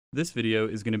This video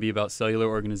is going to be about cellular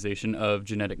organization of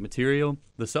genetic material,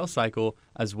 the cell cycle,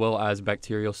 as well as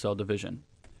bacterial cell division.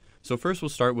 So first we'll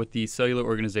start with the cellular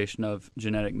organization of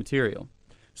genetic material.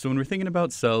 So when we're thinking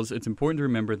about cells, it's important to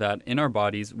remember that in our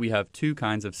bodies we have two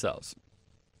kinds of cells.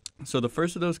 So the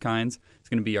first of those kinds is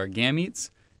going to be our gametes,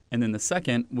 and then the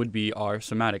second would be our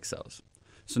somatic cells.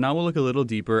 So now we'll look a little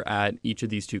deeper at each of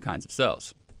these two kinds of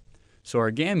cells. So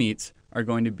our gametes are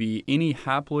going to be any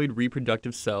haploid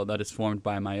reproductive cell that is formed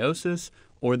by meiosis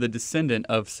or the descendant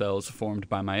of cells formed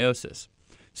by meiosis.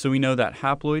 So we know that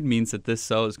haploid means that this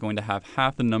cell is going to have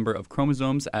half the number of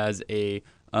chromosomes as a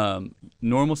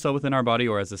normal cell within our body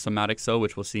or as a somatic cell,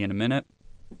 which we'll see in a minute.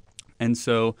 And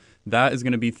so that is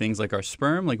going to be things like our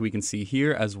sperm, like we can see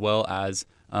here, as well as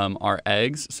our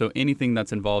eggs. So anything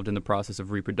that's involved in the process of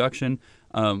reproduction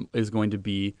is going to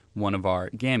be one of our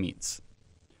gametes.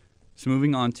 So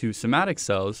moving on to somatic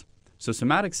cells. So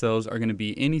somatic cells are going to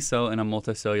be any cell in a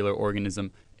multicellular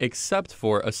organism except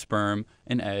for a sperm,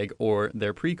 an egg, or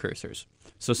their precursors.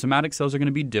 So somatic cells are going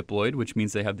to be diploid, which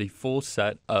means they have the full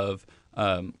set of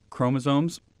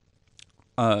chromosomes.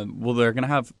 They're going to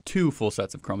have two full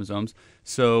sets of chromosomes.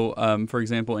 So, for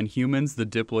example, in humans, the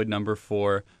diploid number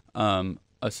for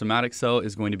a somatic cell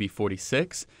is going to be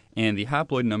 46, and the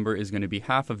haploid number is going to be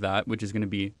half of that, which is going to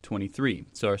be 23.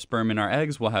 So our sperm and our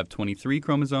eggs will have 23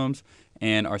 chromosomes,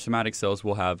 and our somatic cells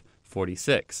will have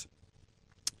 46.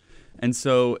 And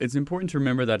so it's important to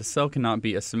remember that a cell cannot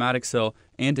be a somatic cell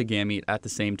and a gamete at the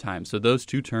same time. So those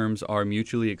two terms are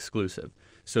mutually exclusive.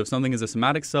 So if something is a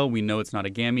somatic cell, we know it's not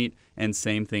a gamete, and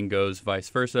same thing goes vice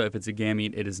versa. If it's a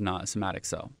gamete, it is not a somatic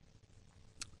cell.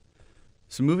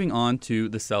 So moving on to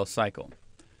the cell cycle.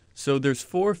 So there's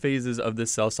four phases of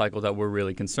this cell cycle that we're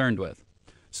really concerned with.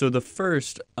 So the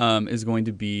first is going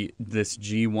to be this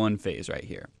G1 phase right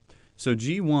here. So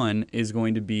G1 is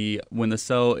going to be when the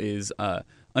cell is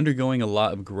undergoing a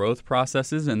lot of growth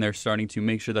processes, and they're starting to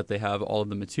make sure that they have all of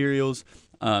the materials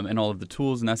and all of the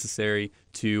tools necessary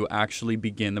to actually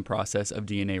begin the process of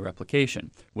DNA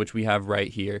replication, which we have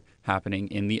right here happening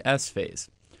in the S phase.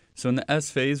 So in the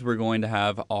S phase, we're going to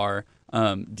have our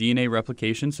DNA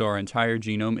replication, so our entire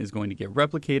genome is going to get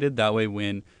replicated. That way,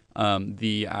 when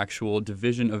the actual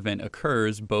division event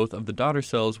occurs, both of the daughter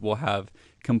cells will have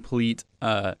complete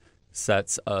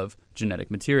sets of genetic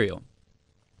material.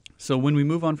 So when we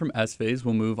move on from S phase,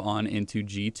 we'll move on into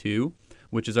G2,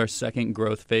 which is our second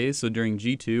growth phase. So during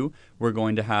G2, we're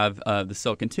going to have the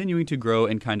cell continuing to grow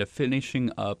and kind of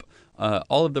finishing up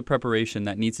all of the preparation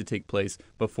that needs to take place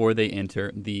before they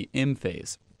enter the M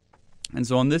phase. And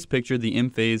so on this picture, the M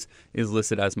phase is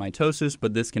listed as mitosis,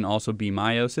 but this can also be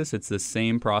meiosis. It's the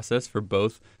same process for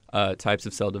both types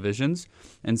of cell divisions.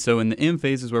 And so in the M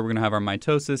phase is where we're going to have our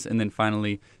mitosis, and then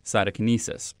finally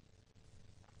cytokinesis.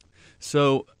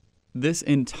 So this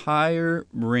entire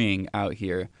ring out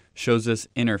here shows us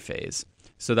interphase.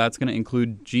 So that's going to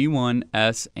include G1,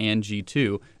 S, and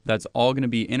G2. That's all going to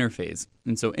be interphase.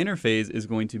 And so interphase is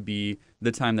going to be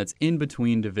the time that's in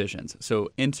between divisions. So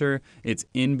it's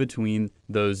in between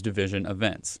those division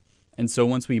events. And so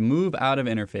once we move out of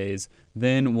interphase,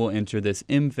 then we'll enter this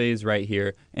M phase right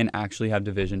here and actually have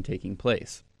division taking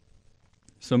place.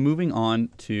 So moving on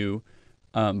to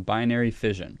binary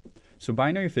fission. So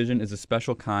binary fission is a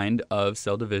special kind of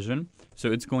cell division.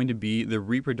 So it's going to be the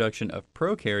reproduction of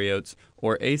prokaryotes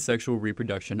or asexual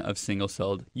reproduction of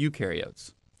single-celled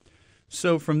eukaryotes.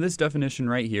 So from this definition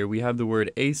right here, we have the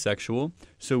word asexual.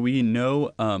 So we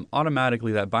know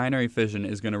automatically that binary fission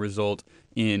is going to result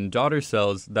in daughter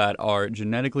cells that are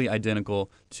genetically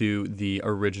identical to the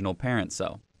original parent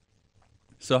cell.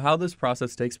 So how this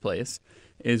process takes place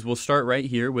is we'll start right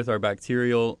here with our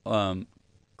bacterial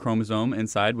chromosome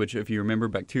inside, which, if you remember,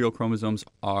 bacterial chromosomes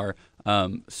are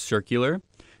circular.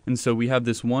 And so we have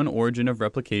this one origin of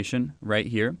replication right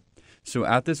here. So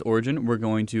at this origin, we're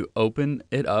going to open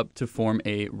it up to form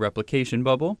a replication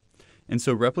bubble. And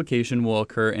so replication will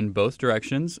occur in both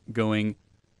directions, going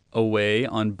away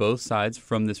on both sides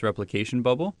from this replication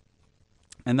bubble.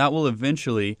 And that will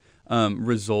eventually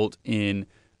result in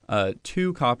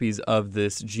two copies of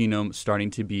this genome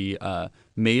starting to be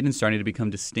made and starting to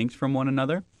become distinct from one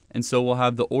another. And so we'll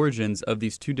have the origins of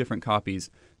these two different copies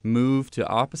move to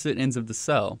opposite ends of the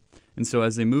cell. And so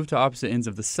as they move to opposite ends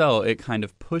of the cell, it kind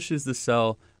of pushes the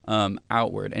cell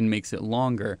outward and makes it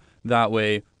longer. That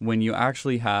way, when you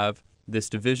actually have this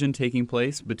division taking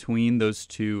place between those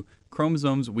two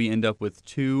chromosomes, we end up with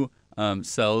two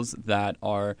cells that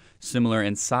are similar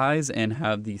in size and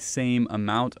have the same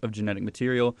amount of genetic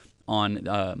material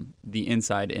on the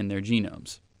inside in their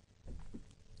genomes.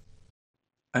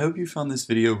 I hope you found this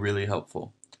video really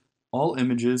helpful. All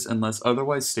images, unless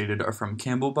otherwise stated, are from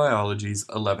Campbell Biology's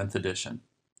 11th edition.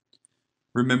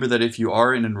 Remember that if you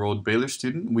are an enrolled Baylor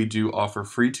student, we do offer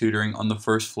free tutoring on the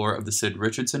first floor of the Sid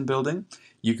Richardson building.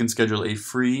 You can schedule a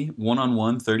free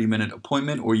one-on-one 30-minute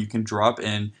appointment, or you can drop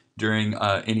in during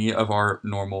any of our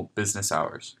normal business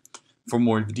hours. For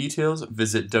more details,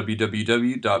 visit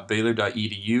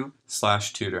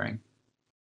www.baylor.edu/tutoring.